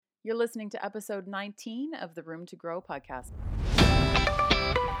You're listening to episode 19 of the Room to Grow podcast.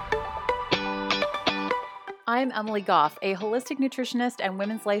 I'm Emily Goff, a holistic nutritionist and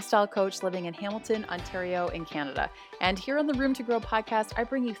women's lifestyle coach living in Hamilton, Ontario, in Canada. And here on the Room to Grow podcast, I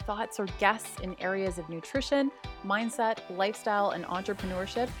bring you thoughts or guests in areas of nutrition, mindset, lifestyle, and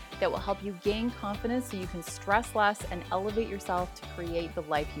entrepreneurship that will help you gain confidence so you can stress less and elevate yourself to create the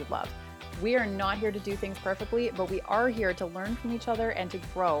life you love. We are not here to do things perfectly, but we are here to learn from each other and to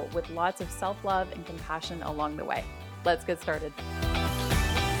grow with lots of self-love and compassion along the way. Let's get started.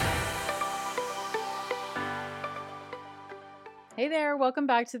 Hey there, welcome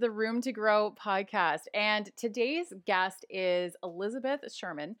back to the Room to Grow podcast. And today's guest is Elizabeth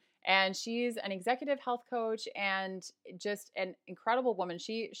Sherman, and she's an executive health coach and just an incredible woman.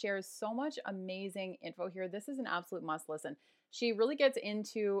 She shares so much amazing info here. This is an absolute must listen. She really gets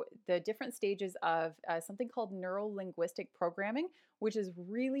into the different stages of something called neuro-linguistic programming, which is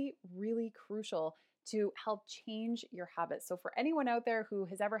really, really crucial to help change your habits. So for anyone out there who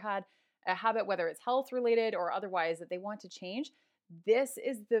has ever had a habit, whether it's health related or otherwise, that they want to change, this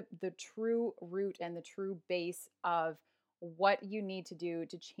is the true root and the true base of what you need to do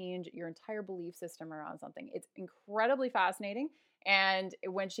to change your entire belief system around something. It's incredibly fascinating. And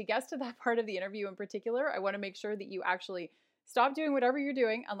when she gets to that part of the interview in particular, I want to make sure that you actually stop doing whatever you're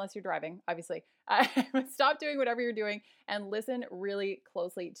doing, unless you're driving, obviously. Stop doing whatever you're doing and listen really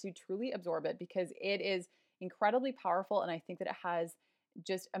closely to truly absorb it, because it is incredibly powerful. And I think that it has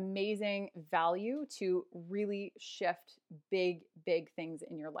just amazing value to really shift big things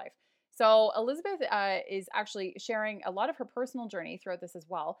in your life. So Elizabeth is actually sharing a lot of her personal journey throughout this as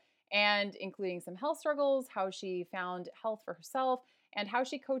well, and including some health struggles, how she found health for herself, and how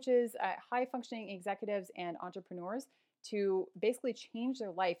she coaches high functioning executives and entrepreneurs to basically change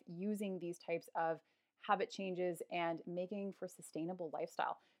their life using these types of habit changes and making for sustainable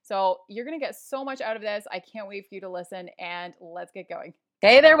lifestyle. So you're going to get so much out of this. I can't wait for you to listen, and let's get going.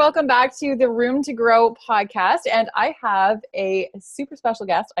 Hey there, welcome back to the Room to Grow podcast. And I have a super special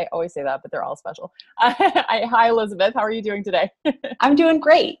guest. I always say that, but they're all special. Hi, Elizabeth. How are you doing today? I'm doing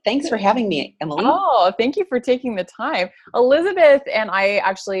great. Thanks for having me, Emily. Oh, thank you for taking the time. Elizabeth and I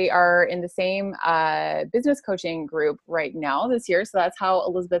actually are in the same business coaching group right now this year. So that's how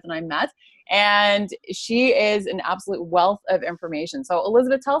Elizabeth and I met. And she is an absolute wealth of information. So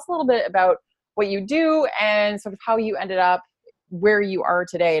Elizabeth, tell us a little bit about what you do and sort of how you ended up where you are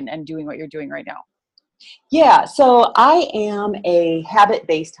today and doing what you're doing right now. Yeah, so I am a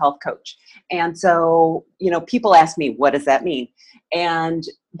habit-based health coach. And so, people ask me, what does that mean? And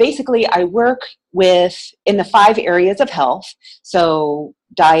basically, I work in the 5 areas of health. So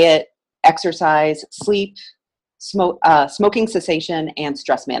diet, exercise, sleep, smoking cessation, and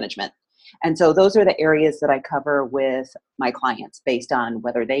stress management. And so those are the areas that I cover with my clients based on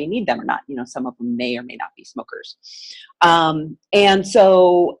whether they need them or not. Some of them may or may not be smokers. And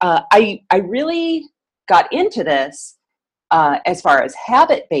so I really got into this as far as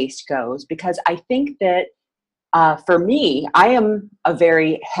habit-based goes, because I think that for me, I am a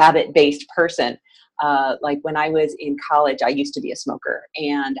very habit-based person. Like when I was in college, I used to be a smoker.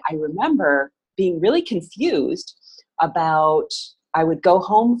 And I remember being really confused about, I would go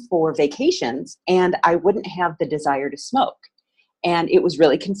home for vacations and I wouldn't have the desire to smoke. And it was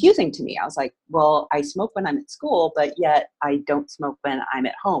really confusing to me. I was like, well, I smoke when I'm at school, but yet I don't smoke when I'm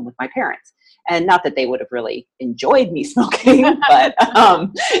at home with my parents. And not that they would have really enjoyed me smoking, but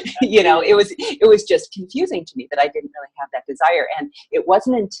it was just confusing to me that I didn't really have that desire. And it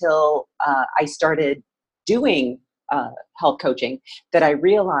wasn't until I started doing health coaching that I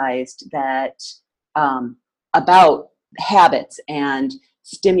realized that about habits and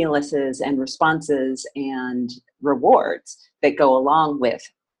stimuluses and responses and rewards that go along with,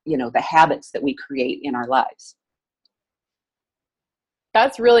 the habits that we create in our lives.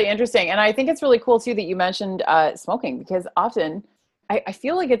 That's really interesting. And I think it's really cool too that you mentioned smoking, because often I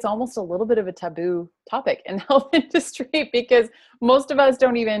feel like it's almost a little bit of a taboo topic in the health industry, because most of us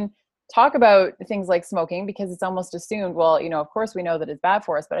don't even talk about things like smoking because it's almost assumed, well, of course we know that it's bad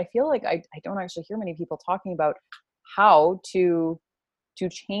for us, but I feel like I don't actually hear many people talking about how to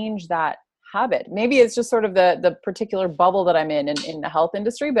change that habit. Maybe it's just sort of the particular bubble that I'm in the health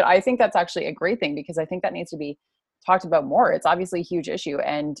industry, but I think that's actually a great thing, because I think that needs to be talked about more. It's obviously a huge issue,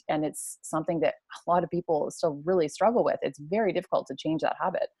 and it's something that a lot of people still really struggle with. It's very difficult to change that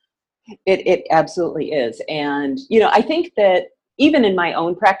habit. It absolutely is. And, I think that even in my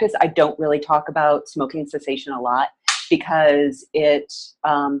own practice, I don't really talk about smoking cessation a lot, because it's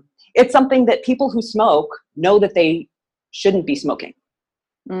something that people who smoke know that they shouldn't be smoking.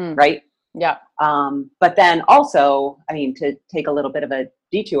 Right? Yeah. But then also, to take a little bit of a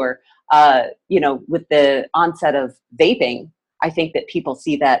detour, with the onset of vaping, I think that people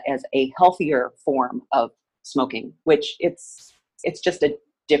see that as a healthier form of smoking, which it's just a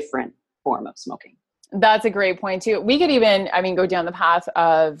different form of smoking. That's a great point too. We could even, go down the path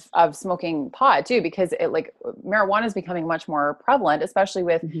of smoking pot too, because marijuana is becoming much more prevalent, especially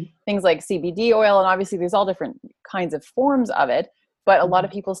with things like CBD oil. And obviously there's all different kinds of forms of it, but a lot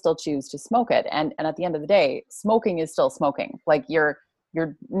of people still choose to smoke it. And at the end of the day, smoking is still smoking. Like you're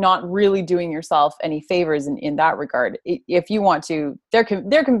not really doing yourself any favors in that regard. If you want to, there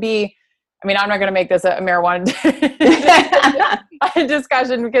can be, I'm not going to make this a marijuana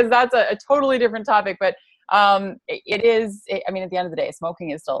discussion because that's a totally different topic, but it is, at the end of the day, smoking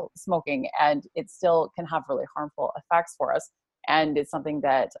is still smoking, and it still can have really harmful effects for us. And it's something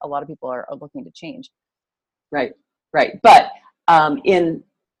that a lot of people are looking to change. Right. But in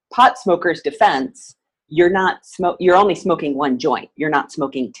pot smokers' defense, you're only smoking one joint. You're not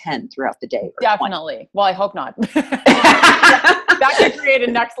smoking 10 throughout the day. Definitely. 20. Well, I hope not. That could create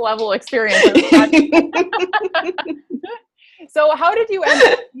a next level experience. So how did you end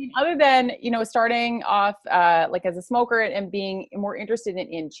up, other than, starting off like as a smoker and being more interested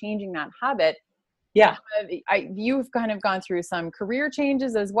in changing that habit? Yeah. You've kind of gone through some career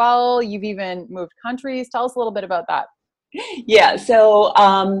changes as well. You've even moved countries. Tell us a little bit about that. Yeah. So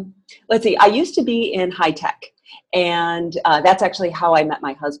let's see. I used to be in high tech, and that's actually how I met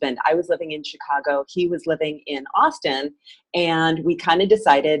my husband. I was living in Chicago. He was living in Austin, and we kind of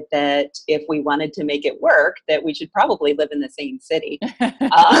decided that if we wanted to make it work, that we should probably live in the same city.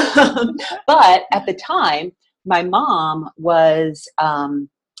 But at the time, my mom was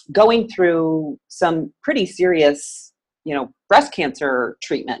going through some pretty serious, breast cancer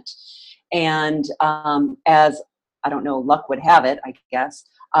treatment. And as I don't know, luck would have it, I guess,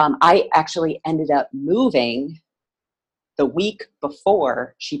 I actually ended up moving the week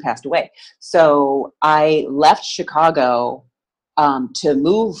before she passed away. So I left Chicago to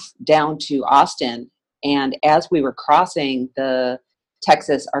move down to Austin. And as we were crossing the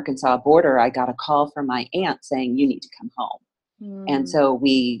Texas-Arkansas border, I got a call from my aunt saying, "You need to come home." And so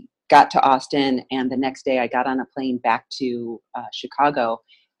we got to Austin, and the next day I got on a plane back to Chicago,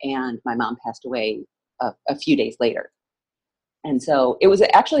 and my mom passed away a few days later. And so it was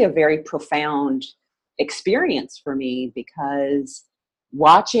actually a very profound experience for me, because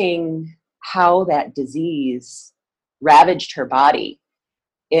watching how that disease ravaged her body,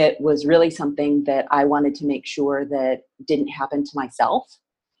 it was really something that I wanted to make sure that didn't happen to myself.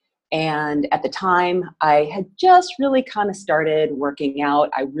 And at the time, I had just really kind of started working out.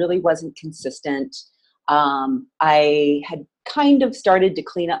 I really wasn't consistent. I had kind of started to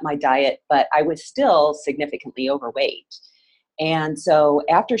clean up my diet, but I was still significantly overweight. And so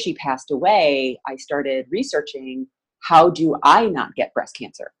after she passed away, I started researching, how do I not get breast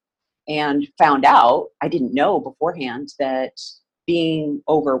cancer? And found out, I didn't know beforehand, that being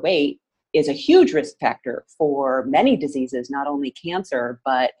overweight is a huge risk factor for many diseases, not only cancer,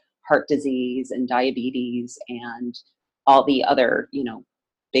 but heart disease and diabetes and all the other,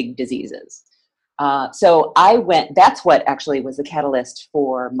 big diseases. So that's what actually was the catalyst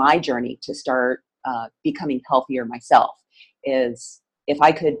for my journey to start becoming healthier myself, is if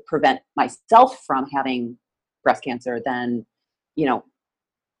I could prevent myself from having breast cancer, then,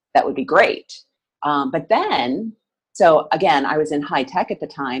 that would be great. But then, so again, I was in high tech at the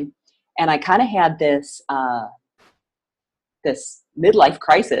time, and I kind of had this midlife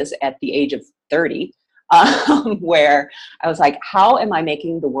crisis at the age of 30, where I was like, how am I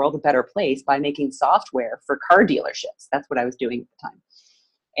making the world a better place by making software for car dealerships? That's what I was doing at the time.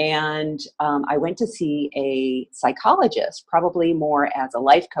 And I went to see a psychologist, probably more as a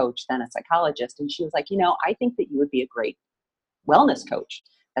life coach than a psychologist. And she was like, I think that you would be a great wellness coach.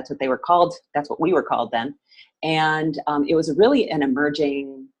 That's what they were called. That's what we were called then. And it was really an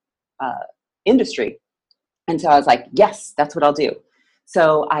emerging industry. And so I was like, yes, that's what I'll do.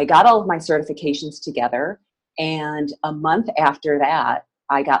 So I got all of my certifications together. And a month after that,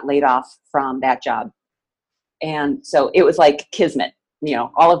 I got laid off from that job. And so it was like kismet.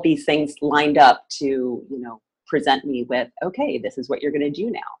 All of these things lined up to, present me with, okay, this is what you're going to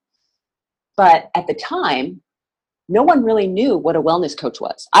do now. But at the time, no one really knew what a wellness coach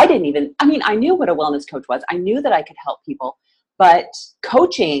was. I knew what a wellness coach was. I knew that I could help people, but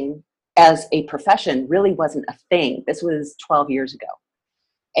coaching as a profession really wasn't a thing. This was 12 years ago.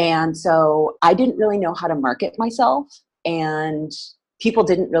 And so I didn't really know how to market myself, and people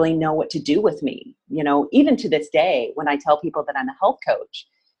didn't really know what to do with me. Even to this day, when I tell people that I'm a health coach,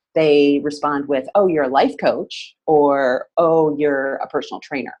 they respond with, "Oh, you're a life coach," or, "Oh, you're a personal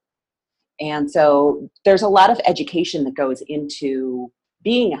trainer." And so there's a lot of education that goes into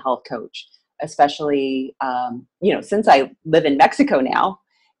being a health coach, especially, since I live in Mexico now,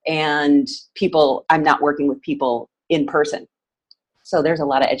 and I'm not working with people in person. So there's a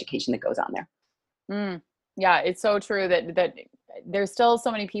lot of education that goes on there. Yeah, it's so true that there's still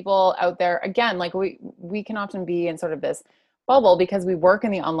so many people out there. Again, like we can often be in sort of this bubble because we work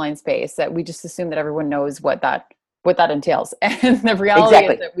in the online space that we just assume that everyone knows what that entails. And the reality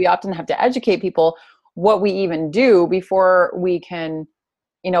is that we often have to educate people what we even do before we can,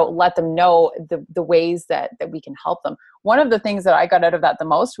 let them know the ways that we can help them. One of the things that I got out of that the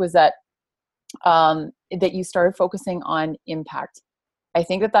most was that that you started focusing on impact. I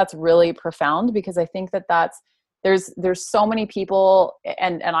think that that's really profound, because I think that there's so many people,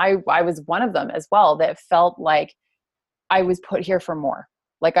 and I was one of them as well, that felt like I was put here for more.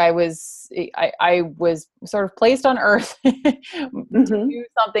 Like I was sort of placed on earth to do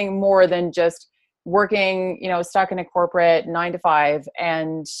something more than just working, stuck in a corporate 9 to 5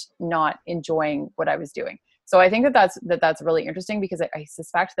 and not enjoying what I was doing. So I think that's really interesting, because I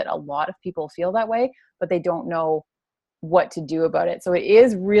suspect that a lot of people feel that way, but they don't know what to do about it. So it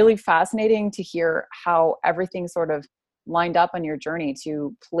is really fascinating to hear how everything sort of lined up on your journey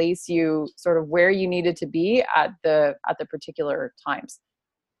to place you sort of where you needed to be at the particular times.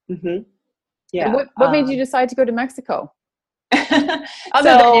 Mm-hmm. Yeah. And what made you decide to go to Mexico? Other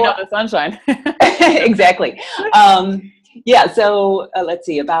than, the sunshine. Exactly. So let's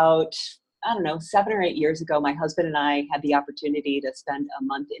see, about, 7 or 8 years ago, my husband and I had the opportunity to spend a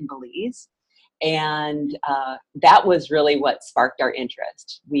month in Belize. And that was really what sparked our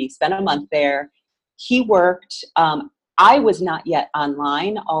interest. We spent a month there. He worked. I was not yet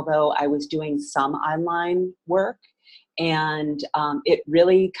online, although I was doing some online work. And it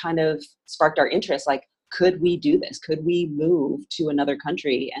really kind of sparked our interest. Like, could we do this? Could we move to another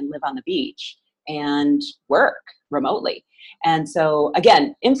country and live on the beach and work remotely? And so,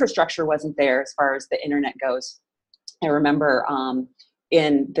 again, infrastructure wasn't there as far as the internet goes. I remember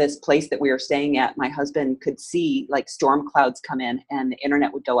in this place that we were staying at, my husband could see like storm clouds come in and the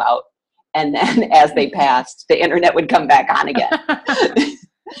internet would go out. And then as they passed, the internet would come back on again.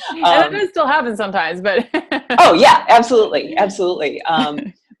 And it still happens sometimes, but. Oh yeah, absolutely. Absolutely.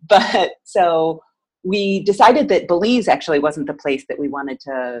 But so we decided that Belize actually wasn't the place that we wanted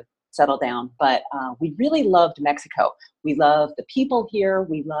to settle down, but we really loved Mexico. We love the people here.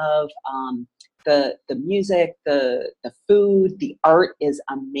 We love the music, the food, the art is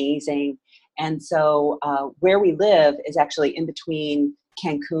amazing. And so where we live is actually in between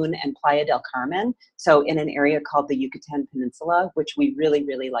Cancun and Playa del Carmen. So in an area called the Yucatan Peninsula, which we really,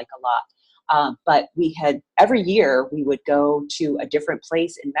 really like a lot. But every year we would go to a different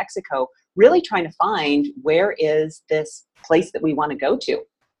place in Mexico, really trying to find where is this place that we want to go to.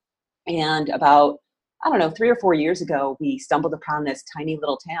 And about, 3 or 4 years ago, we stumbled upon this tiny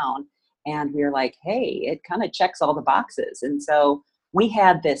little town. And we were like, hey, it kind of checks all the boxes. And so we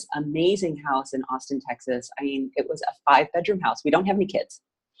had this amazing house in Austin, Texas. I mean, it was a 5-bedroom house. We don't have any kids.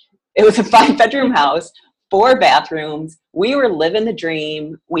 It was a 5-bedroom house, 4 bathrooms. We were living the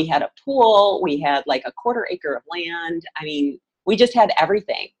dream. We had a pool. We had like a 1/4 acre of land. I mean, we just had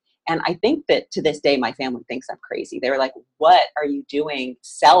everything. And I think that to this day, my family thinks I'm crazy. They were like, what are you doing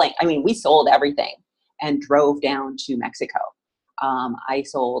selling? I mean, we sold everything and drove down to Mexico. I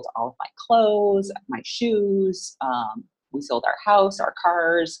sold all of my clothes, my shoes. We sold our house, our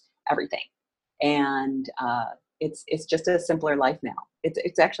cars, everything. And it's just a simpler life now.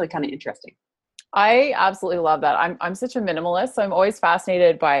 It's actually kind of interesting. I absolutely love that. I'm such a minimalist, so I'm always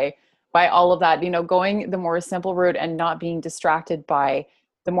fascinated by all of that. Going the more simple route and not being distracted by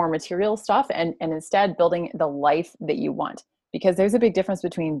the more material stuff, and instead building the life that you want. Because there's a big difference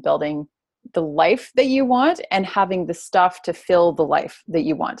between building the life that you want and having the stuff to fill the life that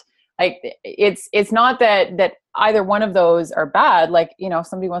you want. Like it's not that either one of those are bad. Like, if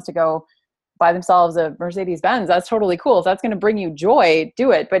somebody wants to go buy themselves a Mercedes-Benz, that's totally cool. If that's going to bring you joy,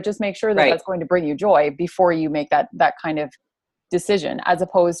 do it. But just make sure that that's going to bring you joy before you make that kind of decision, as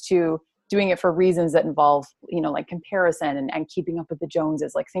opposed to doing it for reasons that involve, like comparison and keeping up with the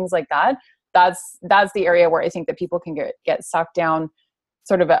Joneses, like things like that. That's the area where I think that people can get sucked down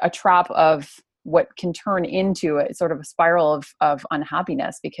sort of a trap of what can turn into a sort of a spiral of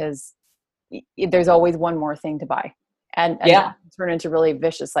unhappiness, because there's always one more thing to buy and turn into really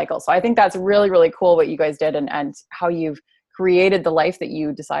vicious cycles. So I think that's really, really cool what you guys did and how you've created the life that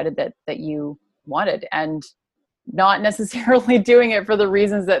you decided that you wanted, and not necessarily doing it for the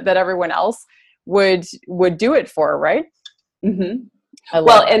reasons that everyone else would do it for. Right. Mm-hmm.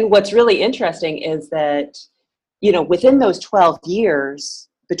 Well, and what's really interesting is that, within those 12 years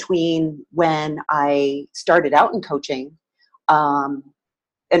between when I started out in coaching,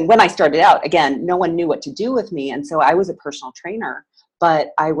 and when I started out, again, no one knew what to do with me. And so I was a personal trainer, but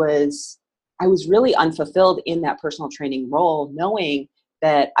I was really unfulfilled in that personal training role, knowing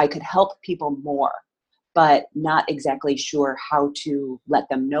that I could help people more, but not exactly sure how to let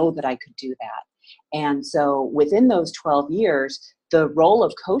them know that I could do that. And so within those 12 years, the role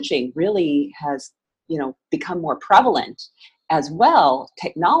of coaching really has, become more prevalent. As well,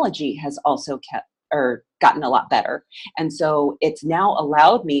 technology has also gotten a lot better. And so it's now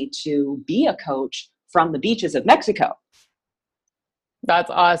allowed me to be a coach from the beaches of Mexico. That's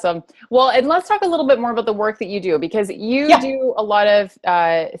awesome. Well, and let's talk a little bit more about the work that you do, because you do a lot of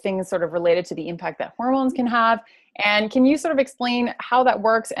things sort of related to the impact that hormones can have. And can you sort of explain how that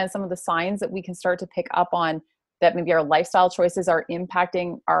works and some of the signs that we can start to pick up on that maybe our lifestyle choices are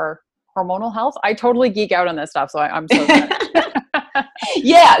impacting our hormonal health? I totally geek out on this stuff, so I'm so glad.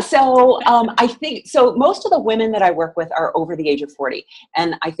 Yeah. So I think, so most of the women that I work with are over the age of 40.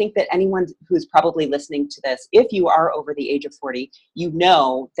 And I think that anyone who's probably listening to this, if you are over the age of 40, you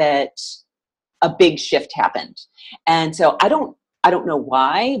know that a big shift happened. And so I don't know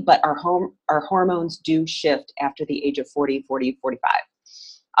why, but our hormones do shift after the age of 40, 45.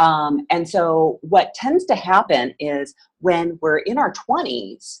 And so what tends to happen is when we're in our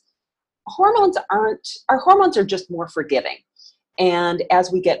 20s, our hormones are just more forgiving. And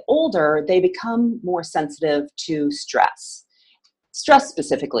as we get older, they become more sensitive to stress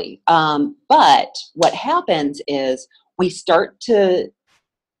specifically. But what happens is we start to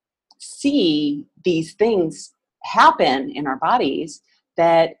see these things happen in our bodies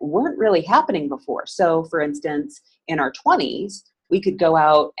that weren't really happening before. So for instance, in our 20s, we could go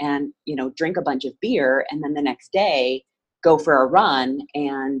out and, drink a bunch of beer, and then the next day go for a run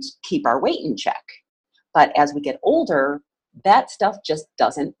and keep our weight in check. But as we get older, that stuff just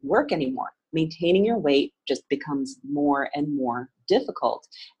doesn't work anymore. Maintaining your weight just becomes more and more difficult.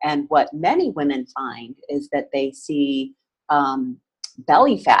 And what many women find is that they see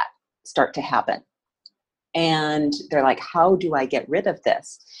belly fat start to happen. And they're like, how do I get rid of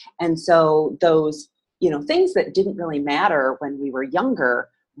this? And so those, things that didn't really matter when we were younger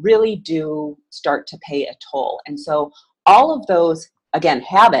really do start to pay a toll. And so all of those, again,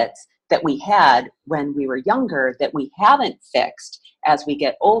 habits that we had when we were younger that we haven't fixed as we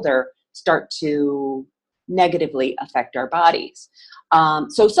get older start to negatively affect our bodies.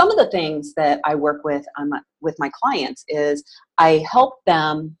 So some of the things that I work with with my clients is I help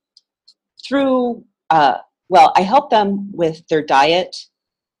them through, I help them with their diet,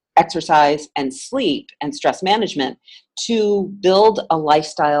 exercise, and sleep and stress management to build a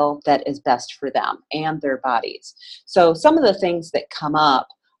lifestyle that is best for them and their bodies. So some of the things that come up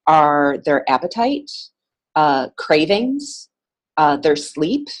are their appetite, cravings, their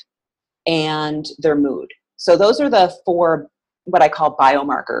sleep, and their mood. So those are the 4, what I call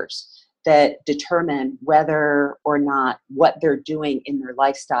biomarkers, that determine whether or not what they're doing in their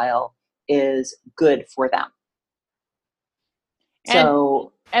lifestyle is good for them.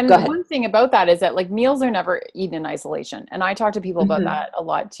 And one thing about that is that like meals are never eaten in isolation. And I talk to people about that a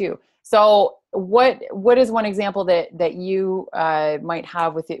lot too. So what is one example that you might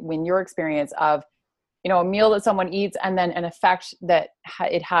have with it when your experience of, a meal that someone eats and then an effect that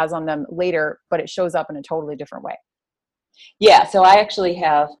it has on them later, but it shows up in a totally different way? Yeah. So I actually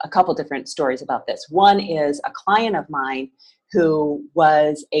have a couple different stories about this. One is a client of mine who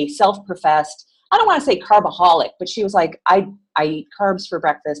was a self-professed, I don't want to say carbaholic, but she was like, I eat carbs for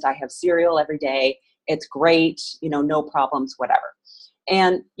breakfast. I have cereal every day. It's great. No problems, whatever.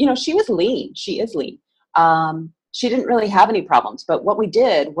 And, she was lean. She is lean. She didn't really have any problems. But what we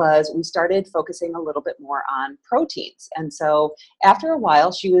did was we started focusing a little bit more on proteins. And so after a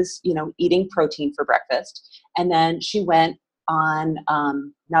while, she was, eating protein for breakfast. And then she went on,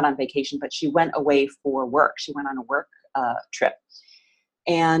 not on vacation, but she went away for work. She went on a work trip.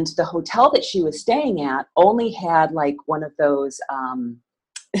 And the hotel that she was staying at only had like one of those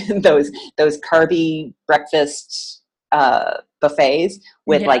those carby breakfast buffets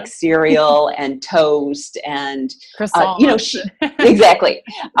with like cereal and toast and exactly.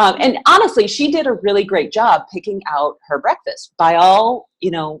 And honestly, she did a really great job picking out her breakfast. By all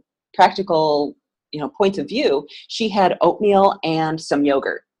practical points of view, she had oatmeal and some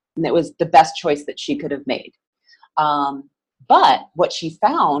yogurt, and it was the best choice that she could have made. But what she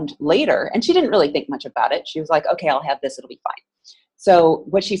found later, and she didn't really think much about it, she was like, okay, I'll have this, it'll be fine. So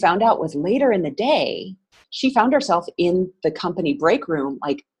what she found out was later in the day, she found herself in the company break room,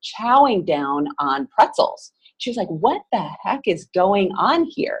 like chowing down on pretzels. She was like, what the heck is going on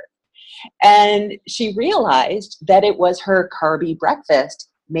here? And she realized that it was her carby breakfast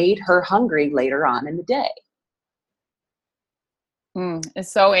made her hungry later on in the day.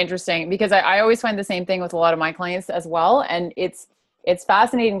 It's so interesting because I always find the same thing with a lot of my clients as well. And it's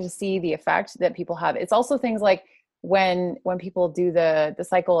fascinating to see the effect that people have. It's also things like when people do the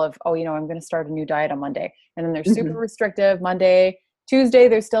cycle of, oh, I'm going to start a new diet on Monday, and then they're super Hmm. restrictive Monday, Tuesday,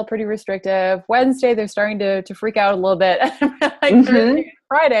 they're still pretty restrictive. Wednesday, they're starting to freak out a little bit. Like Thursday Hmm. and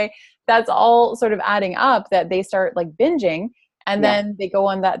Friday, that's all sort of adding up that they start like binging, and Yeah. then they go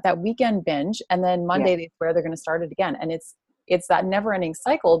on that weekend binge, and then Yeah. Monday they swear they're going to start it again. And it's that never ending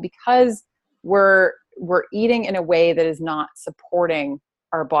cycle because we're eating in a way that is not supporting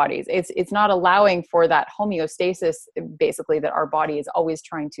our bodies. It's not allowing for that homeostasis basically that our body is always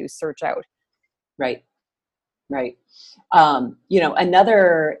trying to search out. Right. Right.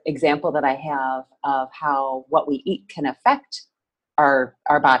 Another example that I have of how what we eat can affect our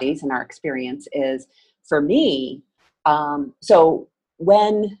bodies and our experience is, for me, so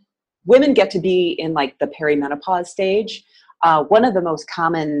when women get to be in like the perimenopause stage, one of the most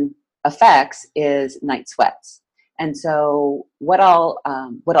common effects is night sweats. And so what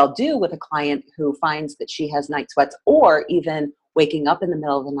I'll do with a client who finds that she has night sweats, or even waking up in the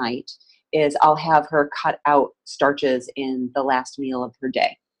middle of the night, is I'll have her cut out starches in the last meal of her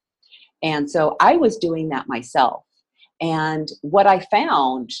day. And so I was doing that myself. And what I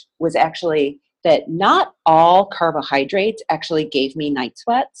found was actually that not all carbohydrates actually gave me night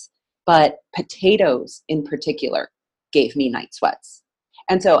sweats, but potatoes in particular gave me night sweats.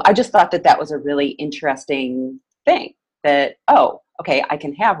 And so I just thought that that was a really interesting thing, that, oh, okay, I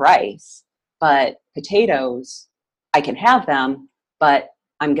can have rice, but potatoes, I can have them, but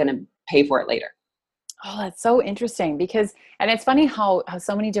I'm going to pay for it later. Oh, that's so interesting because, and it's funny how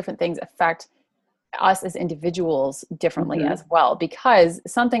so many different things affect us as individuals differently Hmm. as well, because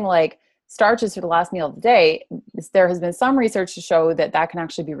something like starches for the last meal of the day, there has been some research to show that that can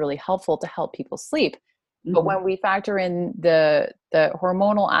actually be really helpful to help people sleep. But Hmm. when we factor in the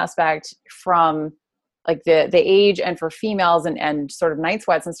hormonal aspect from like the age, and for females, and sort of night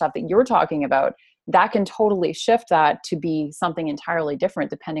sweats and stuff that you're talking about, that can totally shift that to be something entirely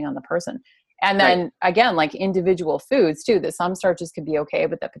different depending on the person. And Right. then again, like individual foods too, that some starches could be okay,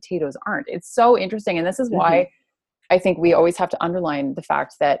 but that potatoes aren't. It's so interesting. And this is Hmm. why I think we always have to underline the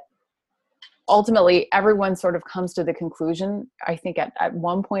fact that ultimately everyone sort of comes to the conclusion, I think at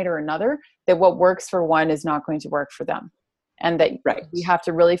one point or another, that what works for one is not going to work for them. And that Right. we have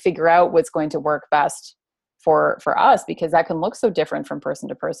to really figure out what's going to work best for us, because that can look so different from person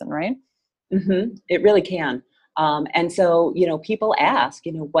to person, right? It really can. And so, people ask,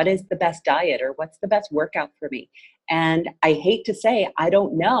 what is the best diet, or what's the best workout for me? And I hate to say, I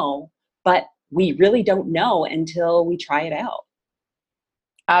don't know, but we really don't know until we try it out.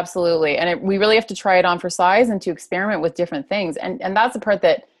 Absolutely. And we really have to try it on for size and to experiment with different things. And that's the part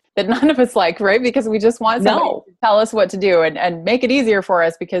that none of us like, right? Because we just want somebody No. to tell us what to do and make it easier for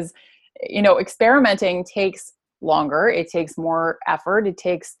us, because, experimenting takes longer. It takes more effort. It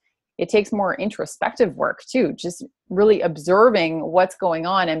takes more introspective work too, just really observing what's going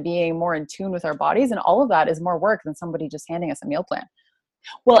on and being more in tune with our bodies. And all of that is more work than somebody just handing us a meal plan.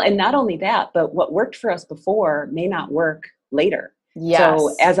 Well, and not only that, but what worked for us before may not work later. So,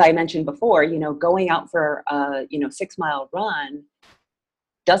 Yes. as I mentioned before, going out for a 6 mile run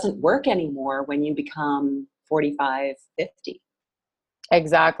doesn't work anymore when you become 45, 50.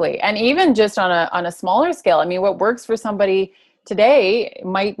 Exactly. And even just on a smaller scale, I mean, what works for somebody today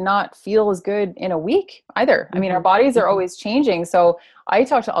might not feel as good in a week either. I mean, our Hmm. bodies are Hmm. always changing. So I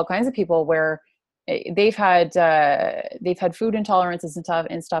talk to all kinds of people where they've had food intolerances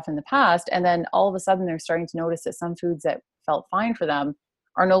and stuff in the past, and then all of a sudden they're starting to notice that some foods that felt fine for them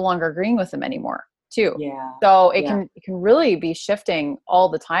are no longer agreeing with them anymore too. Yeah. So it Yeah. can really be shifting all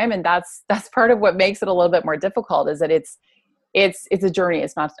the time, and that's part of what makes it a little bit more difficult, is that it's a journey.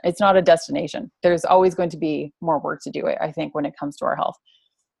 It's not a destination. There's always going to be more work to do, I think, when it comes to our health.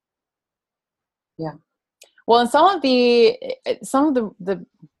 Yeah. Well, and some of the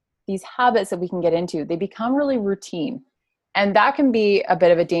these habits that we can get into, they become really routine. And that can be a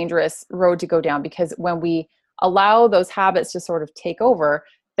bit of a dangerous road to go down, because when we allow those habits to sort of take over,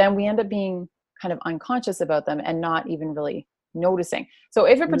 then we end up being kind of unconscious about them and not even really noticing. So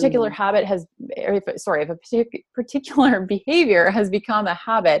if a particular Mm. habit has, or if a particular behavior has become a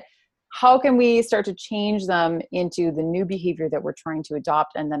habit, how can we start to change them into the new behavior that we're trying to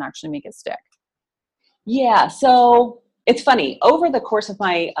adopt and then actually make it stick? Yeah. So it's funny. Over the course of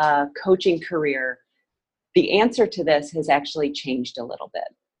my coaching career, the answer to this has actually changed a little bit.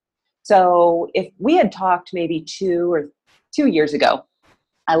 So if we had talked maybe 2 years ago,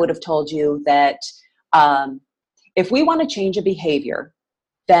 I would have told you that um, if we want to change a behavior,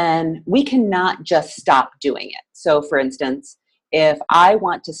 then we cannot just stop doing it. So, for instance, if I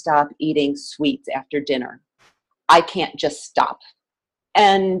want to stop eating sweets after dinner, I can't just stop.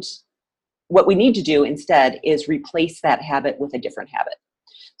 And what we need to do instead is replace that habit with a different habit.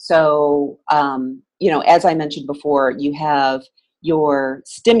 So, as I mentioned before, you have your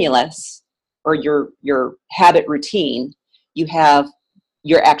stimulus or your habit routine, you have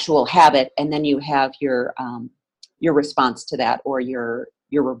your actual habit, and then you have your response to that, or your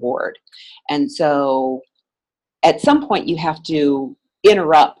reward. And so at some point you have to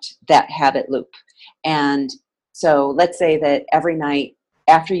interrupt that habit loop. And so let's say that every night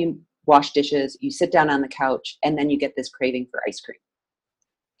after you wash dishes, you sit down on the couch and then you get this craving for ice cream.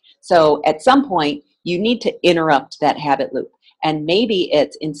 So at some point you need to interrupt that habit loop. And maybe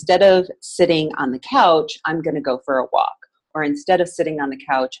it's, instead of sitting on the couch, I'm going to go for a walk. Or instead of sitting on the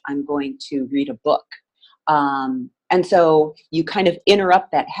couch, I'm going to read a book. And so you kind of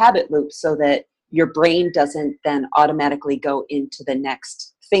interrupt that habit loop so that your brain doesn't then automatically go into the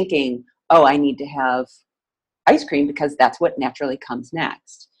next thinking, oh, I need to have ice cream, because that's what naturally comes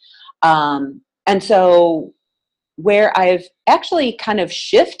next. And so where I've actually kind of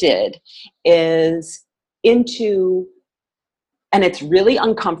shifted is into, and it's really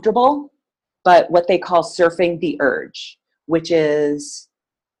uncomfortable, but what they call surfing the urge, which is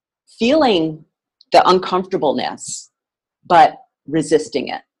feeling the uncomfortableness, but resisting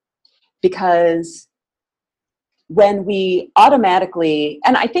it. Because when we automatically,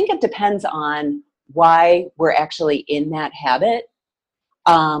 and I think it depends on why we're actually in that habit.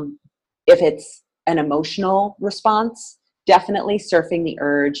 If it's an emotional response, definitely surfing the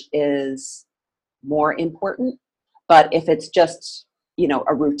urge is more important. But if it's just,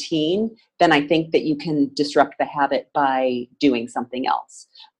 a routine, then I think that you can disrupt the habit by doing something else.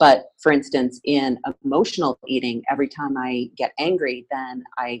 But for instance, in emotional eating, every time I get angry, then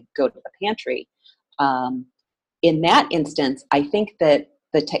I go to the pantry. In that instance, I think that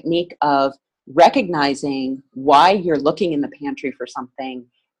the technique of recognizing why you're looking in the pantry for something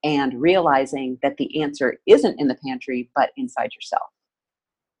and realizing that the answer isn't in the pantry, but inside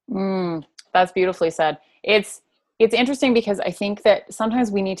yourself. That's beautifully said. It's interesting because I think that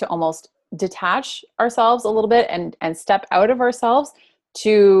sometimes we need to almost detach ourselves a little bit and step out of ourselves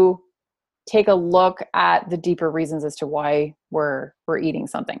to take a look at the deeper reasons as to why we're eating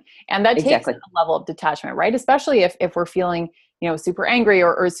something. And that Exactly. takes a level of detachment, right? Especially if we're feeling, super angry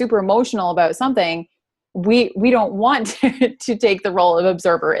or super emotional about something. We don't want to take the role of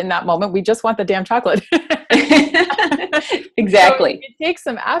observer in that moment. We just want the damn chocolate. Exactly. So it takes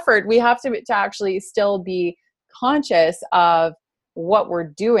some effort. We have to actually still be conscious of what we're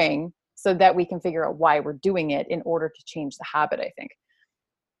doing so that we can figure out why we're doing it in order to change the habit, I think.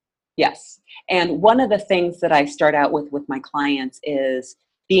 Yes. And one of the things that I start out with my clients is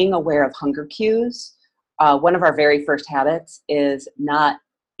being aware of hunger cues. One of our very first habits is not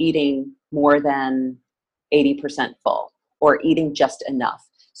eating more than 80% full, or eating just enough.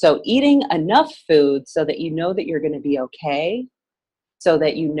 So eating enough food so that you know that you're going to be okay, so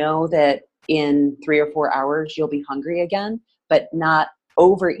that you know that in 3 or 4 hours you'll be hungry again, but not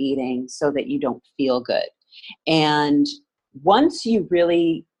overeating so that you don't feel good. And once you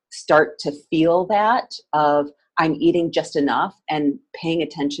really start to feel that of, I'm eating just enough, and paying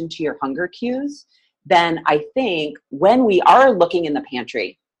attention to your hunger cues, then I think when we are looking in the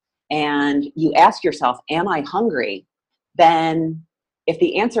pantry and you ask yourself, am I hungry? Then if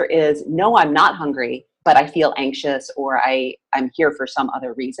the answer is, no, I'm not hungry, but I feel anxious, or I'm here for some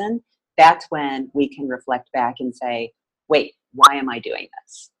other reason, that's when we can reflect back and say, wait, why am I doing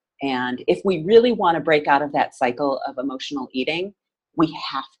this? And if we really want to break out of that cycle of emotional eating, we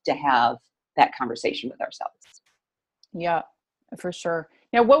have to have that conversation with ourselves. Yeah, for sure.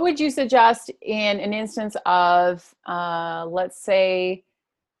 Now, what would you suggest in an instance of, let's say,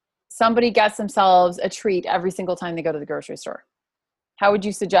 somebody gets themselves a treat every single time they go to the grocery store? How would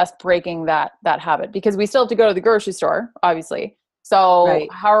you suggest breaking that habit? Because we still have to go to the grocery store, obviously. So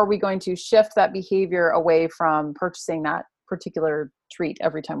Right. How are we going to shift that behavior away from purchasing that particular treat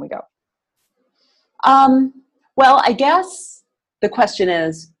every time we go? Well, I guess the question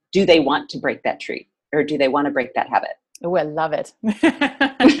is, do they want to break that treat, or do they want to break that habit? Oh, I love it.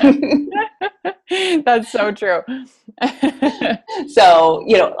 That's so true. So,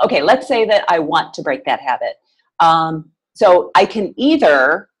 okay, let's say that I want to break that habit. So I can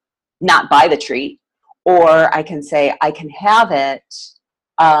either not buy the treat, or I can say I can have it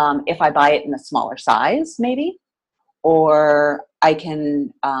if I buy it in a smaller size, maybe. Or I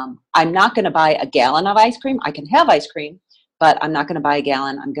can, I'm not going to buy a gallon of ice cream. I can have ice cream, but I'm not going to buy a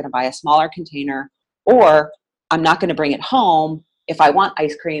gallon. I'm going to buy a smaller container. Or I'm not going to bring it home. If I want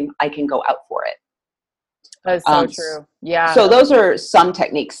ice cream, I can go out for it. That's so true. Yeah. So those are some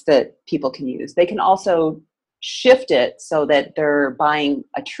techniques that people can use. They can also shift it so that they're buying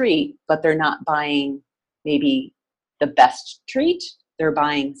a treat, but they're not buying maybe the best treat. They're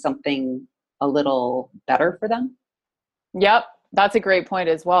buying something a little better for them. Yep, that's a great point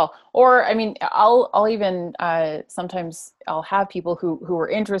as well. Or, I mean, I'll even sometimes I'll have people who are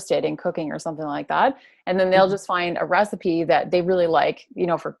interested in cooking or something like that, and then they'll Mhm. just find a recipe that they really like,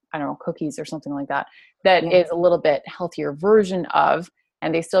 for, I don't know, cookies or something like that, that Yeah. is a little bit healthier version of,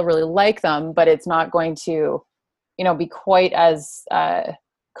 and they still really like them, but it's not going to, be quite as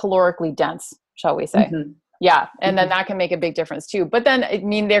calorically dense, shall we say? Mhm. Yeah, and then Mhm. that can make a big difference too. But then, I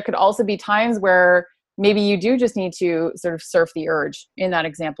mean, there could also be times where maybe you do just need to sort of surf the urge in that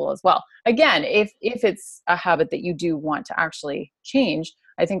example as well. Again, if it's a habit that you do want to actually change,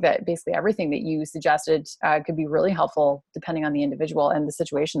 I think that basically everything that you suggested could be really helpful depending on the individual and the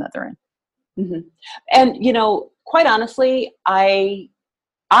situation that they're in. Mhm. And quite honestly, I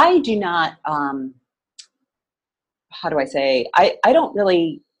do not. How do I say? I don't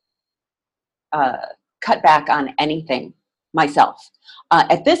really uh, cut back on anything myself.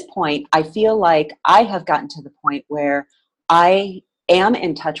 At this point, I feel like I have gotten to the point where I am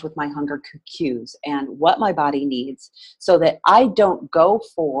in touch with my hunger cues and what my body needs, so that I don't go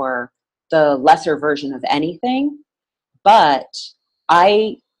for the lesser version of anything, but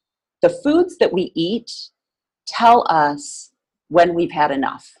I the foods that we eat tell us when we've had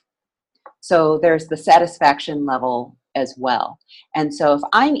enough. So there's the satisfaction level as well. And so if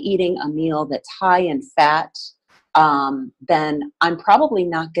I'm eating a meal that's high in fat, then I'm probably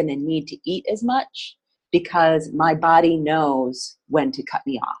not going to need to eat as much, because my body knows when to cut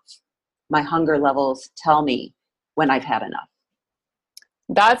me off. My hunger levels tell me when I've had enough.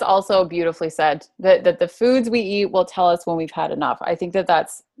 That's also beautifully said. That the foods we eat will tell us when we've had enough. I think that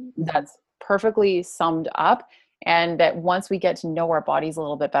Mhm. that's perfectly summed up, and that once we get to know our bodies a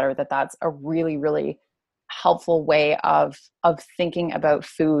little bit better, that's a really, really helpful way of thinking about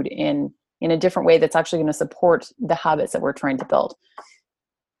food in a different way that's actually going to support the habits that we're trying to build.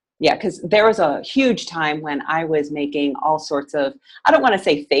 Yeah, because there was a huge time when I was making all sorts of, I don't want to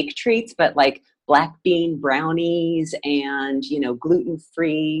say fake treats, but like black bean brownies and,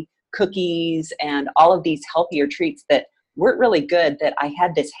 gluten-free cookies and all of these healthier treats that weren't really good, that I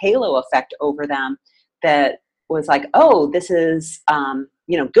had this halo effect over them that was like, oh, this is,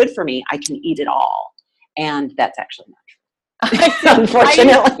 good for me. I can eat it all. And that's actually not true, I used to do the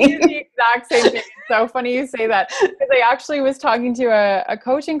unfortunately. exact same thing. It's so funny you say that, because I actually was talking to a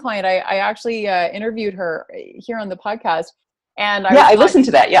coaching client. I actually interviewed her here on the podcast, and I Yeah, was I talking listened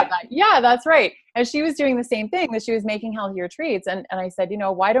to to her that. about Yeah. that. Yeah, that's right. And she was doing the same thing, that she was making healthier treats. And I said,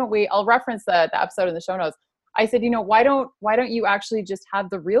 why don't we, I'll reference the episode in the show notes. I said, why don't you actually just have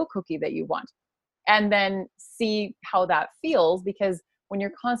the real cookie that you want, and then see how that feels? Because when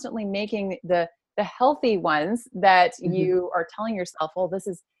you're constantly making the healthy ones that Hmm. you are telling yourself, well, this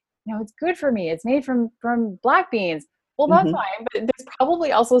is, it's good for me, it's made from black beans, well, that's Hmm. fine, but there's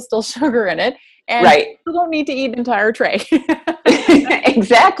probably also still sugar in it, and Right. you don't need to eat an entire tray.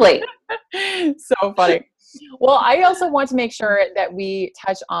 Exactly. So funny. Well, I also want to make sure that we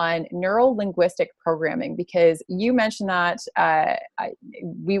touch on neuro linguistic programming, because you mentioned that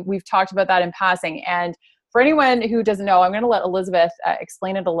we've talked about that in passing. And for anyone who doesn't know, I'm going to let Elizabeth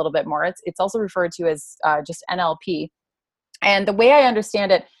explain it a little bit more. It's also referred to as just NLP. And the way I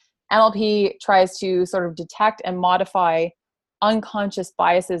understand it, NLP tries to sort of detect and modify unconscious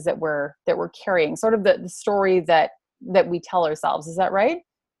biases that we're carrying, sort of the story that we tell ourselves. Is that right?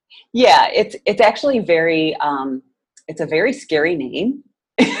 Yeah, it's actually it's a very scary name.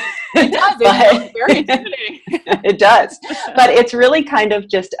 It does. It sounds But very intimidating. it does. But it's really kind of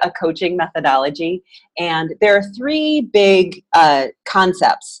just a coaching methodology. And there are three big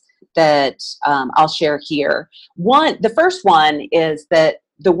concepts that I'll share here. The first one is that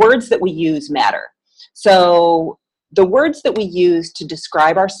the words that we use matter. So the words that we use to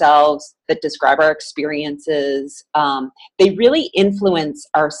describe ourselves, that describe our experiences, they really influence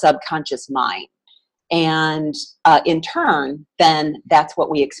our subconscious mind. And in turn, then that's what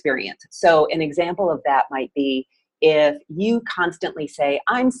we experience. So an example of that might be if you constantly say,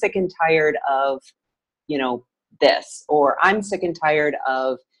 I'm sick and tired of, you know, this, or I'm sick and tired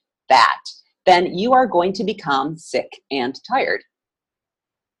of that, then you are going to become sick and tired.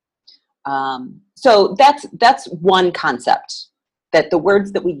 So that's one concept, that the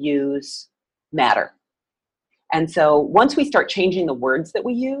words that we use matter. And so once we start changing the words that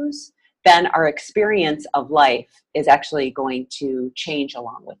we use, then our experience of life is actually going to change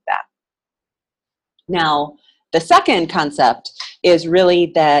along with that. Now, the second concept is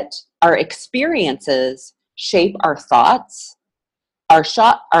really that our experiences shape our thoughts. Our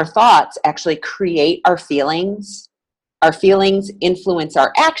thoughts actually create our feelings. Our feelings influence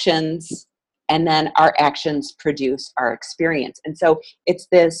our actions, and then our actions produce our experience. And so it's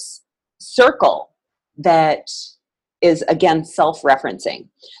this circle that is, again, self-referencing.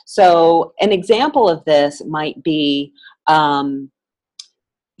 So an example of this might be,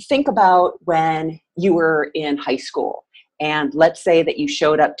 think about when you were in high school, and let's say that you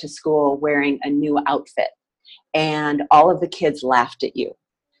showed up to school wearing a new outfit, and all of the kids laughed at you.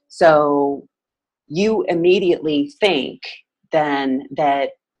 So you immediately think then that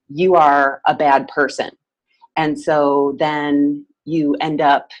you are a bad person. And so then you end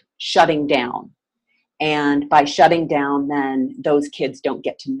up shutting down. And by shutting down, then those kids don't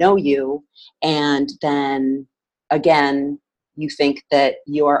get to know you. And then again, you think that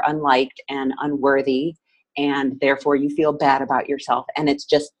you're unliked and unworthy, and therefore you feel bad about yourself. And it's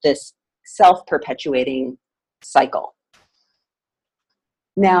just this self-perpetuating cycle.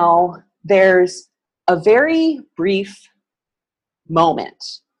 Now, there's a very brief moment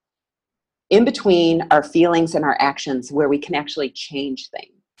in between our feelings and our actions where we can actually change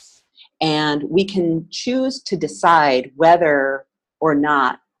things. And we can choose to decide whether or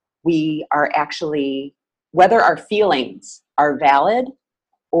not whether our feelings are valid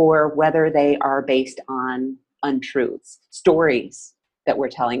or whether they are based on untruths, stories that we're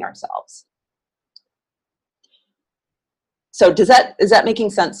telling ourselves. So is that making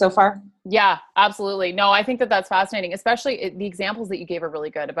sense so far? Yeah, absolutely. No, I think that that's fascinating, especially the examples that you gave are really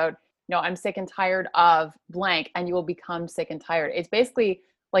good about, I'm sick and tired of blank, and you will become sick and tired. It's basically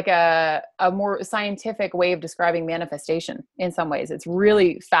like a more scientific way of describing manifestation in some ways. It's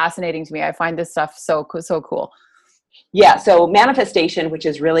really fascinating to me. I find this stuff so cool. Yeah, so manifestation, which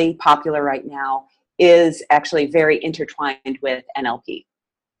is really popular right now, is actually very intertwined with NLP.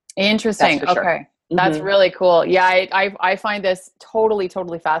 Interesting. Okay. Sure. That's really cool. Yeah, I find this totally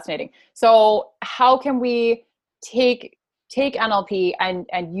fascinating. So how can we take NLP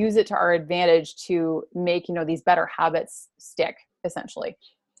and use it to our advantage to make, these better habits stick, essentially?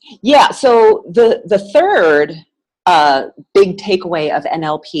 Yeah, so the third big takeaway of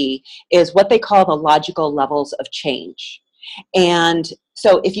NLP is what they call the logical levels of change. And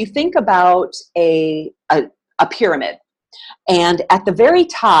so if you think about a pyramid, and at the very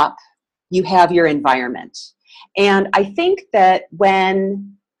top, you have your environment. And I think that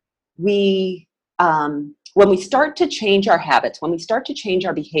when we start to change our habits, when we start to change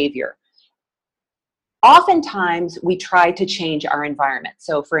our behavior, oftentimes we try to change our environment.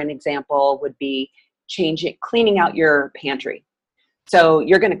 So for an example would be cleaning out your pantry. So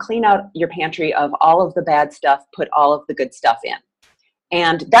you're going to clean out your pantry of all of the bad stuff, put all of the good stuff in.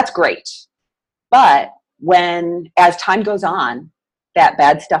 And that's great. But as time goes on, that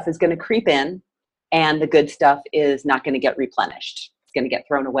bad stuff is going to creep in, and the good stuff is not going to get replenished. It's going to get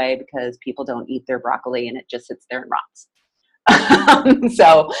thrown away because people don't eat their broccoli and it just sits there and rots.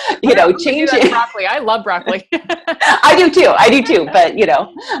 So, changing broccoli. I love broccoli. I do too. But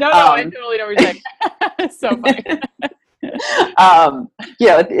No, I totally know what you're saying. So funny.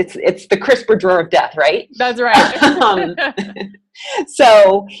 It's the crisper drawer of death, right? That's right.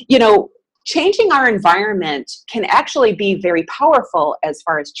 So, changing our environment can actually be very powerful as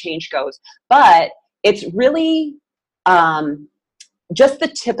far as change goes, but it's really just the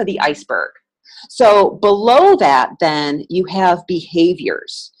tip of the iceberg. So below that, then you have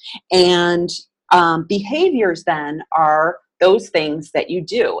behaviors, and behaviors then are those things that you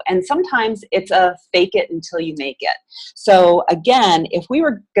do. And sometimes it's a fake it until you make it. So again, if we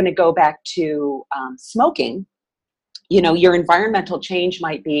were going to go back to smoking, your environmental change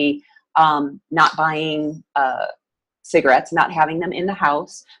might be not buying cigarettes, not having them in the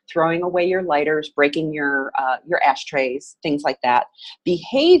house, throwing away your lighters, breaking your ashtrays, things like that.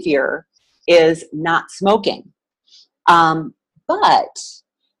 Behavior is not smoking. But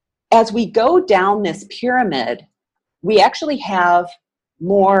as we go down this pyramid, we actually have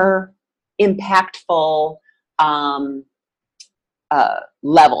more impactful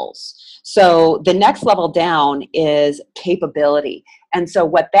levels. So the next level down is capability. And so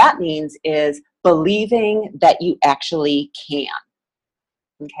what that means is believing that you actually can.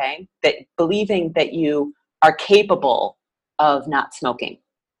 Okay? That believing that you are capable of not smoking.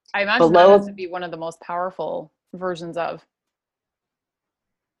 I imagine that has to be one of the most powerful versions of.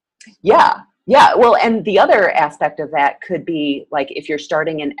 Yeah. Well, and the other aspect of that could be like if you're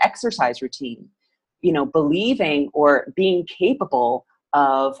starting an exercise routine, believing or being capable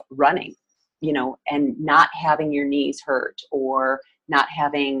of running, and not having your knees hurt or not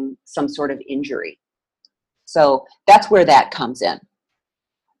having some sort of injury. So that's where that comes in.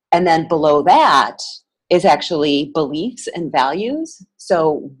 And then below that is actually beliefs and values.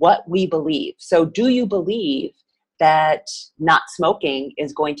 So what we believe. So do you believe that not smoking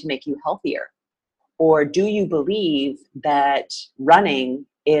is going to make you healthier? Or do you believe that running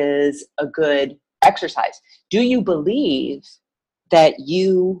is a good exercise? Do you believe that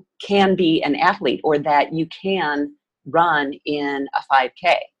you can be an athlete or that you can run in a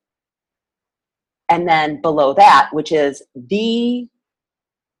 5K? And then below that, which is the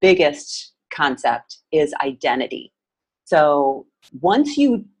biggest concept, is identity. So once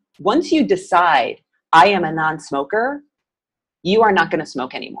you decide I am a non-smoker, you are not going to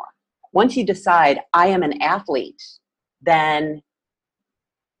smoke anymore. Once you decide I am an athlete, then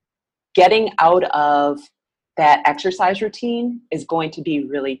getting out of that exercise routine is going to be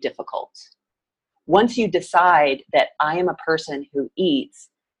really difficult. Once you decide that I am a person who eats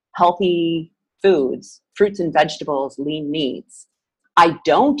healthy foods, fruits and vegetables, lean meats, I'm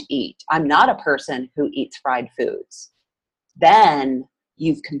not a person who eats fried foods, then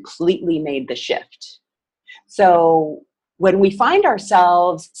you've completely made the shift. So when we find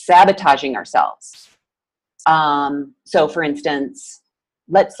ourselves sabotaging ourselves, so for instance,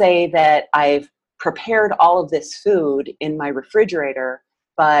 let's say that I've prepared all of this food in my refrigerator,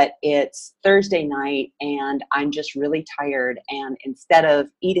 but it's Thursday night and I'm just really tired. And instead of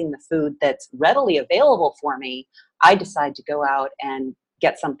eating the food that's readily available for me, I decide to go out and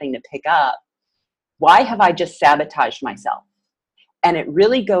get something to pick up. Why have I just sabotaged myself? And it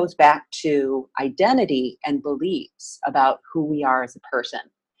really goes back to identity and beliefs about who we are as a person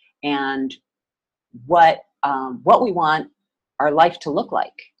and what we want our life to look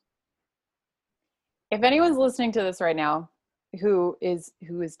like. If anyone's listening to this right now who is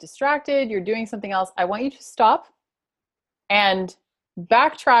distracted, you're doing something else, I want you to stop and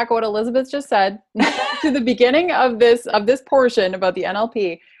backtrack what Elizabeth just said to the beginning of this portion about the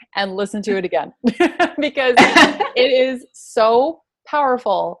NLP and listen to it again because it is so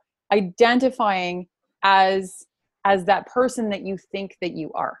powerful identifying as that person that you think that you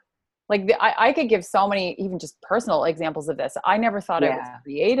are. Like I could give so many even just personal examples of this. I never thought I was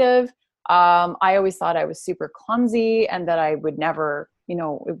creative. I always thought I was super clumsy and that I would never,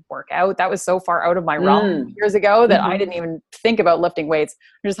 work out. That was so far out of my realm years ago that I didn't even think about lifting weights.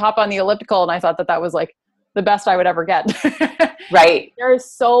 I just hop on the elliptical and I thought that was like the best I would ever get. Right. There are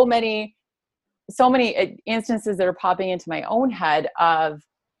so many instances that are popping into my own head of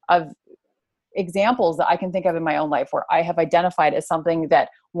examples that I can think of in my own life where I have identified as something that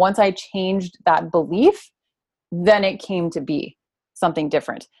once I changed that belief, then it came to be something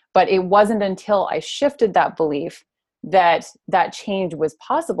different. But it wasn't until I shifted that belief that change was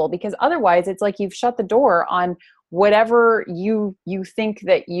possible, because otherwise it's like you've shut the door on whatever you think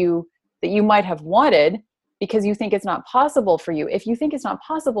that you might have wanted, because you think it's not possible for you. If you think it's not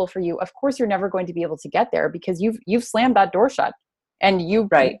possible for you, of course you're never going to be able to get there, because you've slammed that door shut and you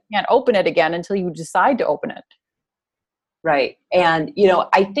can't open it again until you decide to open it. Right. And,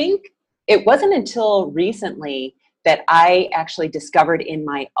 I think it wasn't until recently that I actually discovered in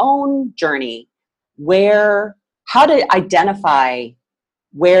my own journey how to identify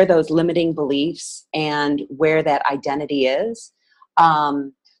where those limiting beliefs and where that identity is.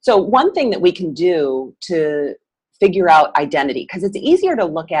 So one thing that we can do to figure out identity, because it's easier to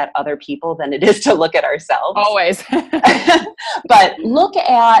look at other people than it is to look at ourselves. Always. But look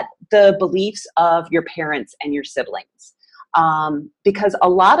at the beliefs of your parents and your siblings. Because a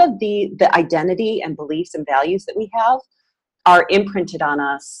lot of the identity and beliefs and values that we have are imprinted on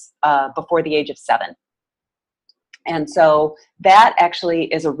us before the age of 7. And so that actually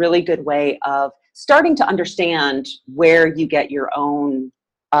is a really good way of starting to understand where you get your own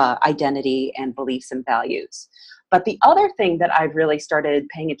identity and beliefs and values. But the other thing that I've really started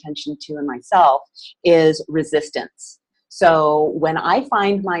paying attention to in myself is resistance. So when I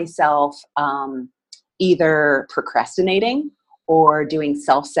find myself either procrastinating or doing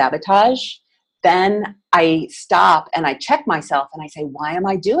self-sabotage, then I stop and I check myself and I say, why am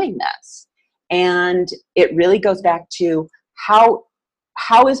I doing this? And it really goes back to how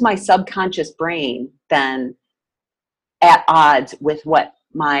is my subconscious brain then at odds with what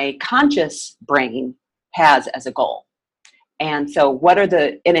my conscious brain has as a goal? And so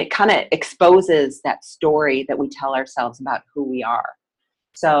and it kind of exposes that story that we tell ourselves about who we are.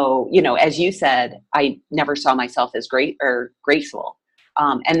 So, as you said, I never saw myself as great or graceful.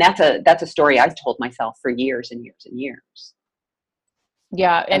 And that's a story I've told myself for years and years and years.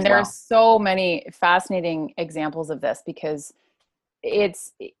 Yeah. And there are so many fascinating examples of this, because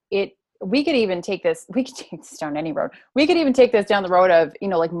we could even take this down any road. We could even take this down the road of,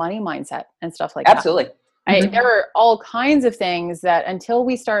 like money mindset and stuff like that. Absolutely. There are all kinds of things that until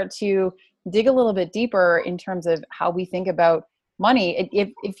we start to dig a little bit deeper in terms of how we think about money,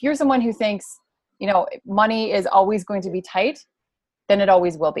 if you're someone who thinks, money is always going to be tight, then it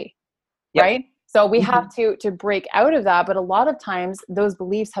always will be. Yep. Right? So we have to break out of that. But a lot of times those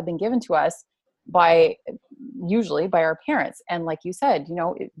beliefs have been given to us usually by our parents. And like you said,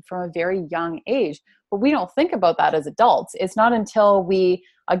 from a very young age, but we don't think about that as adults. It's not until we,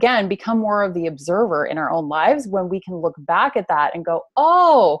 again, become more of the observer in our own lives when we can look back at that and go,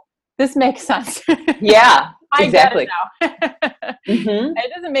 oh, this makes sense. Yeah, exactly. I get it now.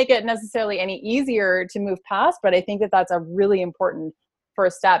 It doesn't make it necessarily any easier to move past, but I think that that's a really important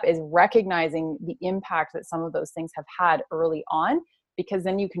first step, is recognizing the impact that some of those things have had early on, because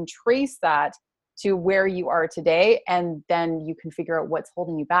then you can trace that to where you are today, and then you can figure out what's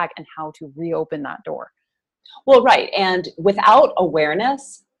holding you back and how to reopen that door. Well, right. And without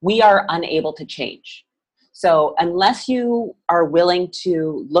awareness, we are unable to change. So unless you are willing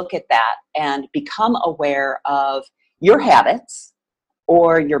to look at that and become aware of your habits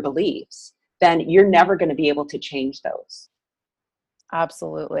or your beliefs, then you're never going to be able to change those.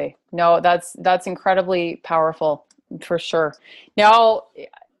 Absolutely. No, that's incredibly powerful, for sure. Now,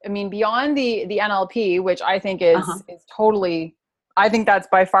 I mean, beyond the NLP, which I think is totally, I think that's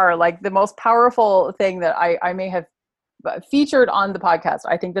by far like the most powerful thing that I may have featured on the podcast.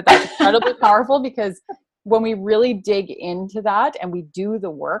 I think that that's incredibly powerful, because when we really dig into that and we do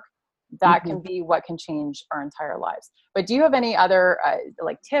the work, that can be what can change our entire lives. But do you have any other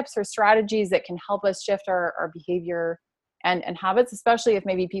like tips or strategies that can help us shift our behavior and habits, especially if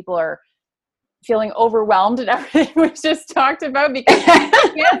maybe people are feeling overwhelmed and everything we just talked about? Because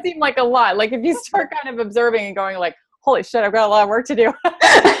it can seem like a lot. Like if you start kind of observing and going like, holy shit, I've got a lot of work to do.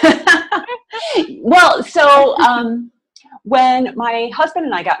 Well, so when my husband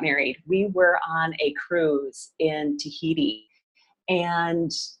and I got married, we were on a cruise in Tahiti.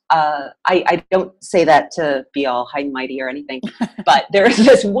 And I don't say that to be all high and mighty or anything, but there was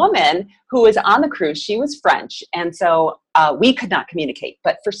this woman who was on the cruise. She was French. And so we could not communicate.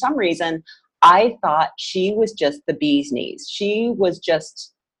 But for some reason, I thought she was just the bee's knees. She was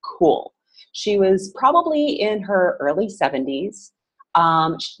just cool. She was probably in her early 70s.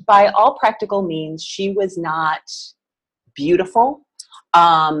 By all practical means, she was not beautiful.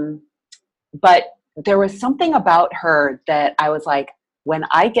 But there was something about her that I was like, when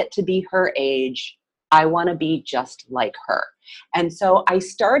I get to be her age, I want to be just like her. And so I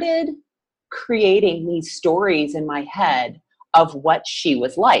started creating these stories in my head of what she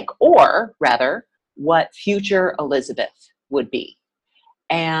was like, or rather, what future Elizabeth would be.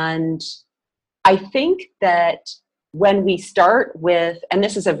 And I think that when we start with, and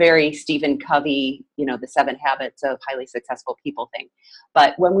this is a very Stephen Covey, the 7 Habits of Highly Successful People thing,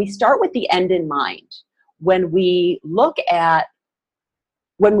 but when we start with the end in mind, when we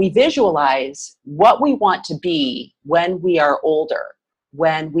visualize what we want to be when we are older,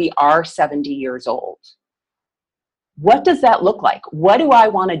 when we are 70 years old, what does that look like? What do I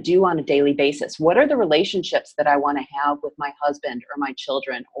want to do on a daily basis? What are the relationships that I want to have with my husband or my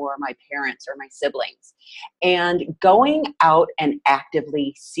children or my parents or my siblings? And going out and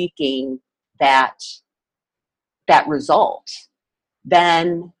actively seeking that result,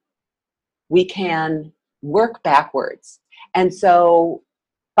 then we can work backwards. And so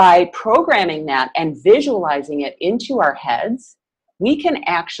by programming that and visualizing it into our heads, we can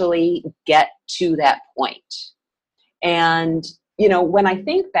actually get to that point. And, when I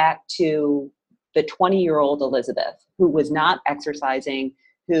think back to the 20-year-old Elizabeth, who was not exercising,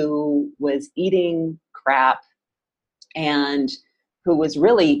 who was eating crap, and who was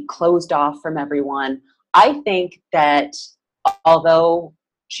really closed off from everyone, I think that although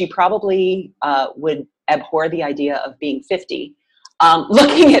she probably would abhor the idea of being 50,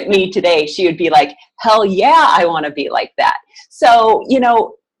 looking at me today, she would be like, hell yeah, I want to be like that. So,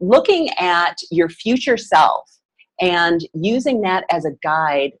 looking at your future self and using that as a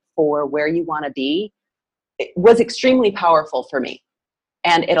guide for where you want to be, it was extremely powerful for me.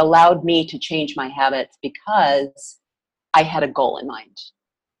 And it allowed me to change my habits because I had a goal in mind.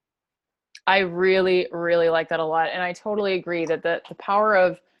 I really, really like that a lot. And I totally agree that the power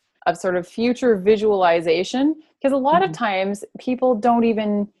of sort of future visualization, because a lot of times people don't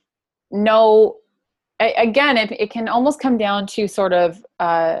even know, again, it can almost come down to sort of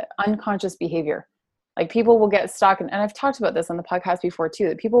unconscious behavior. Like people will get stuck, and I've talked about this on the podcast before too,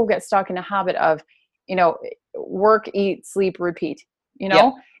 that people will get stuck in a habit of, work, eat, sleep, repeat,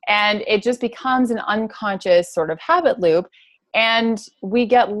 Yep. and it just becomes an unconscious sort of habit loop. And we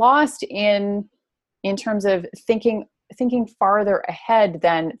get lost in terms of thinking farther ahead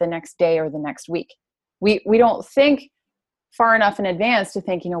than the next day or the next week. We don't think far enough in advance to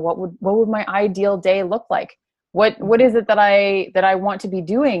think, what would my ideal day look like? What is it that I want to be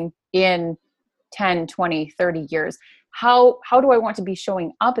doing in 10, 20, 30 years? How do I want to be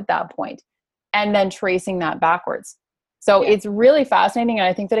showing up at that point? And then tracing that backwards. So it's really fascinating. And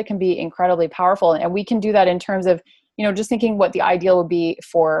I think that it can be incredibly powerful. And we can do that in terms of, just thinking what the ideal would be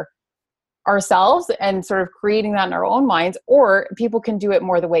for ourselves and sort of creating that in our own minds, or people can do it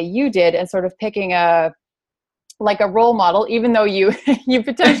more the way you did and sort of picking a role model, even though you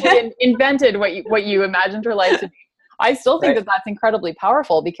potentially invented what you imagined her life to be. I still think that that's incredibly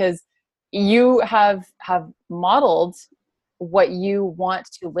powerful, because you have modeled what you want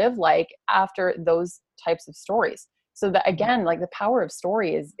to live like after those types of stories. So that, again, like, the power of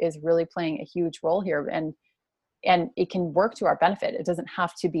story is really playing a huge role here, and it can work to our benefit. It doesn't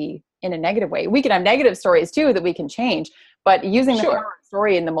have to be in a negative way. We can have negative stories too that we can change, but using the power of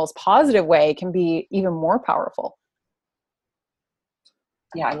story in the most positive way can be even more powerful.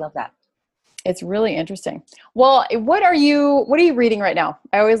 Yeah, I love that. It's really interesting. Well, what are you reading right now?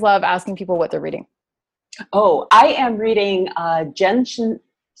 I always love asking people what they're reading. Oh, I am reading Jen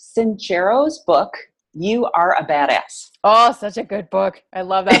Sincero's book, You Are a Badass. Oh, such a good book. I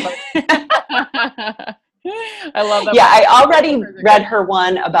love that book. I love that. Yeah, I already read her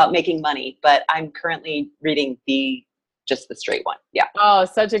one about making money, but I'm currently reading just the straight one. Yeah. Oh,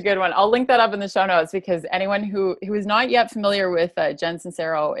 such a good one. I'll link that up in the show notes, because anyone who is not yet familiar with Jen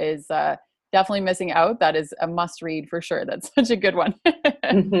Sincero is definitely missing out. That is a must read for sure. That's such a good one.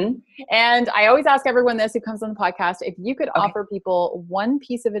 Mm-hmm. And I always ask everyone this who comes on the podcast, if you could offer people one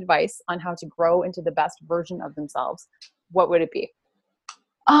piece of advice on how to grow into the best version of themselves, what would it be?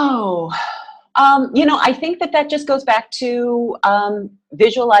 Oh, I think that just goes back to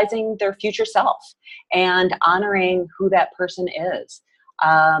visualizing their future self and honoring who that person is.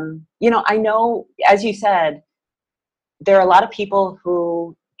 I know, as you said, there are a lot of people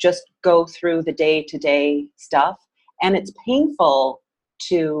who just go through the day-to-day stuff, and it's painful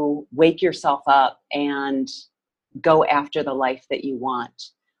to wake yourself up and go after the life that you want.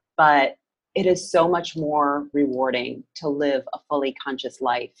 But it is so much more rewarding to live a fully conscious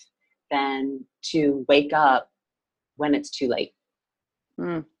life than to wake up when it's too late.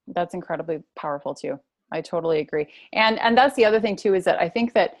 That's incredibly powerful too. I totally agree. And that's the other thing too, is that I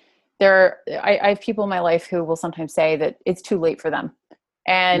think that I have people in my life who will sometimes say that it's too late for them.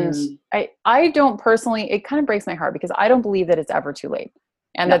 And I don't personally, it kind of breaks my heart, because I don't believe that it's ever too late.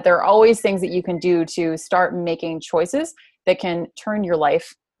 And that there are always things that you can do to start making choices that can turn your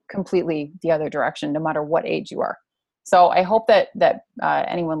life completely the other direction, no matter what age you are. So I hope that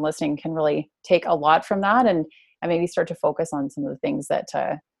anyone listening can really take a lot from that, and maybe start to focus on some of the things that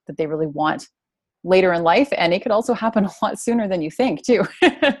they really want later in life. And it could also happen a lot sooner than you think too.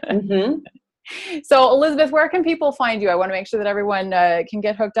 Mm-hmm. So Elizabeth, where can people find you? I want to make sure that everyone can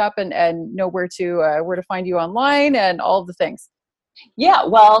get hooked up and know where to find you online and all of the things. Yeah,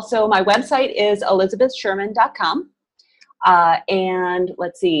 well, so my website is elizabethsherman.com. And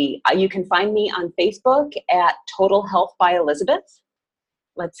let's see, you can find me on Facebook at Total Health by Elizabeth.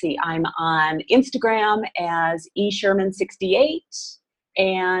 Let's see, I'm on Instagram as eSherman68,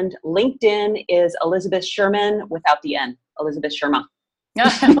 and LinkedIn is Elizabeth Sherman without the N, Elizabeth Sherman.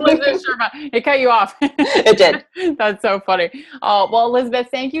 Elizabeth Sherman. It cut you off. It did. That's so funny. Well, Elizabeth,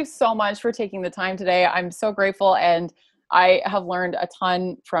 thank you so much for taking the time today. I'm so grateful, and I have learned a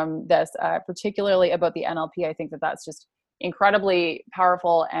ton from this, particularly about the NLP. I think that that's just incredibly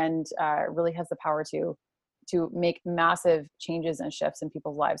powerful, and really has the power to make massive changes and shifts in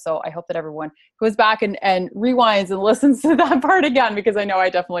people's lives. So I hope that everyone goes back and rewinds and listens to that part again, because I know I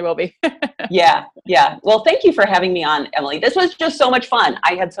definitely will be. Yeah. Well, thank you for having me on, Emily. This was just so much fun.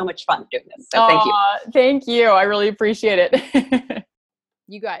 I had so much fun doing this. So thank you. Thank you. I really appreciate it.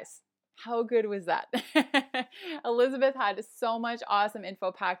 You guys, how good was that? Elizabeth had so much awesome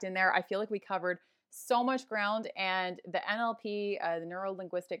info packed in there. I feel like we covered so much ground, and the NLP, the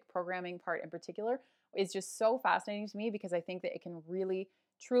neuro-linguistic programming part in particular, is just so fascinating to me, because I think that it can really,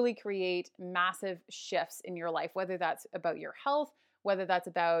 truly create massive shifts in your life, whether that's about your health, whether that's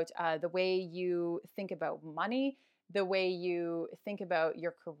about the way you think about money, the way you think about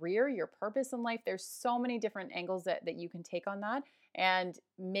your career, your purpose in life. There's so many different angles that you can take on that and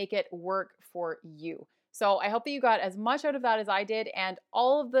make it work for you. So I hope that you got as much out of that as I did, and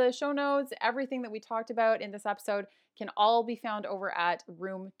all of the show notes, everything that we talked about in this episode can all be found over at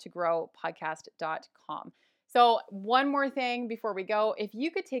roomtogrowpodcast.com. So one more thing before we go, if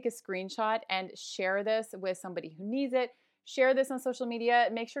you could take a screenshot and share this with somebody who needs it, share this on social media,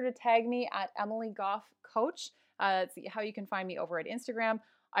 make sure to tag me at Emily Goff Coach. That's how you can find me over at Instagram.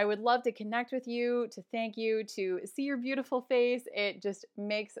 I would love to connect with you, to thank you, to see your beautiful face. It just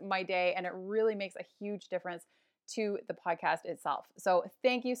makes my day, and it really makes a huge difference to the podcast itself. So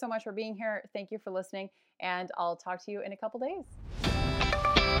thank you so much for being here. Thank you for listening, and I'll talk to you in a couple days.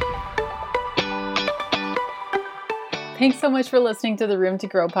 Thanks so much for listening to the Room to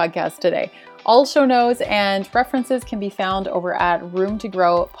Grow podcast today. All show notes and references can be found over at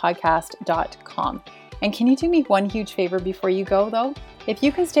roomtogrowpodcast.com. And can you do me one huge favor before you go, though? If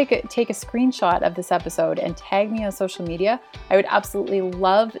you can take a screenshot of this episode and tag me on social media, I would absolutely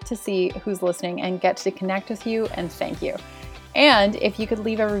love to see who's listening and get to connect with you and thank you. And if you could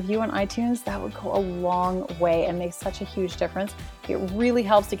leave a review on iTunes, that would go a long way and make such a huge difference. It really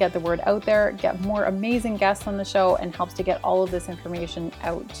helps to get the word out there, get more amazing guests on the show, and helps to get all of this information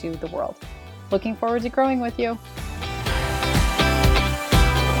out to the world. Looking forward to growing with you.